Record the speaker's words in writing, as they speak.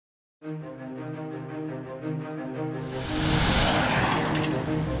Project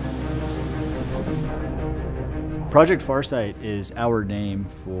Farsight is our name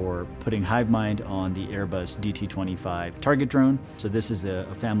for putting Hivemind on the Airbus DT25 target drone. So this is a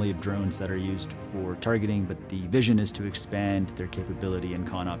family of drones that are used for targeting, but the vision is to expand their capability and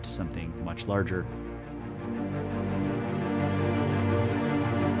ConOp to something much larger.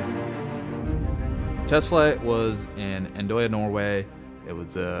 Test flight was in Andoya, Norway. It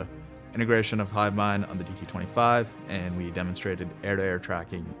was an integration of Hivemind on the DT25, and we demonstrated air-to-air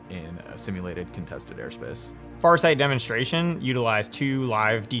tracking in a simulated contested airspace. Farsight demonstration utilized 2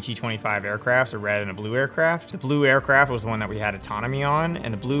 live DT25 aircrafts, a red and a blue aircraft. The blue aircraft was the one that we had autonomy on,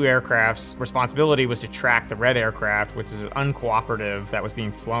 and the blue aircraft's responsibility was to track the red aircraft, which is an uncooperative that was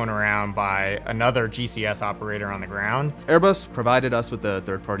being flown around by another GCS operator on the ground. Airbus provided us with the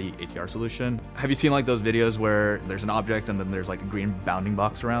third-party ATR solution. Have you seen like those videos where there's an object and then there's like a green bounding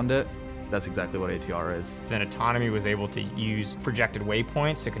box around it? That's exactly what ATR is. Then Autonomy was able to use projected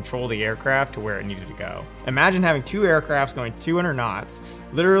waypoints to control the aircraft to where it needed to go. Imagine having 2 aircrafts going 200 knots,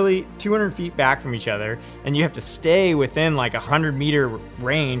 literally 200 feet back from each other, and you have to stay within like a 100-meter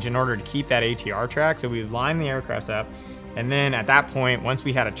range in order to keep that ATR track. So we would line the aircrafts up, and then at that point, once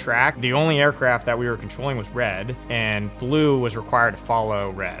we had a track, the only aircraft that we were controlling was red, and blue was required to follow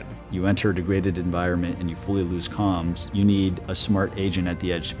red. You enter a degraded environment and you fully lose comms. You need a smart agent at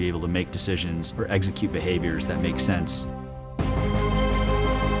the edge to be able to make decisions or execute behaviors that make sense.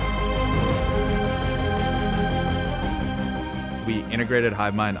 We integrated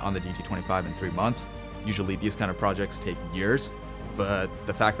Hivemind on the DT25 in 3 months. Usually these kind of projects take years, but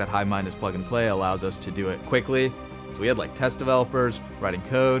the fact that Hivemind is plug and play allows us to do it quickly. So we had like test developers writing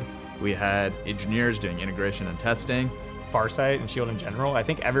code. We had engineers doing integration and testing. Farsight and SHIELD in general, I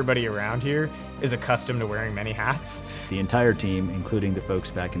think everybody around here is accustomed to wearing many hats. The entire team, including the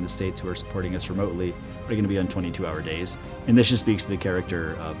folks back in the States who are supporting us remotely, are going to be on 22-hour days. And this just speaks to the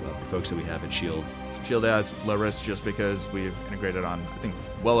character of the folks that we have at SHIELD. SHIELD AI is low risk just because we've integrated on, I think,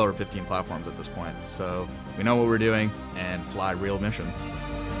 well over 15 platforms at this point. So we know what we're doing and fly real missions.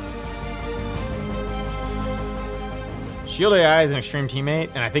 SHIELD AI is an extreme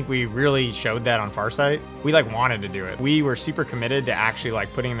teammate, and I think we really showed that on Farsight. We wanted to do it. We were super committed to actually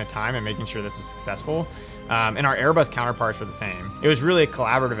putting in the time and making sure this was successful. And our Airbus counterparts were the same. It was really a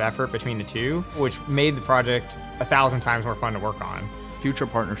collaborative effort between the two, which made the project 1,000 times more fun to work on. Future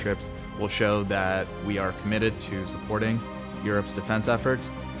partnerships will show that we are committed to supporting Europe's defense efforts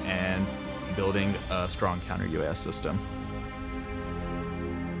and building a strong counter-UAS system.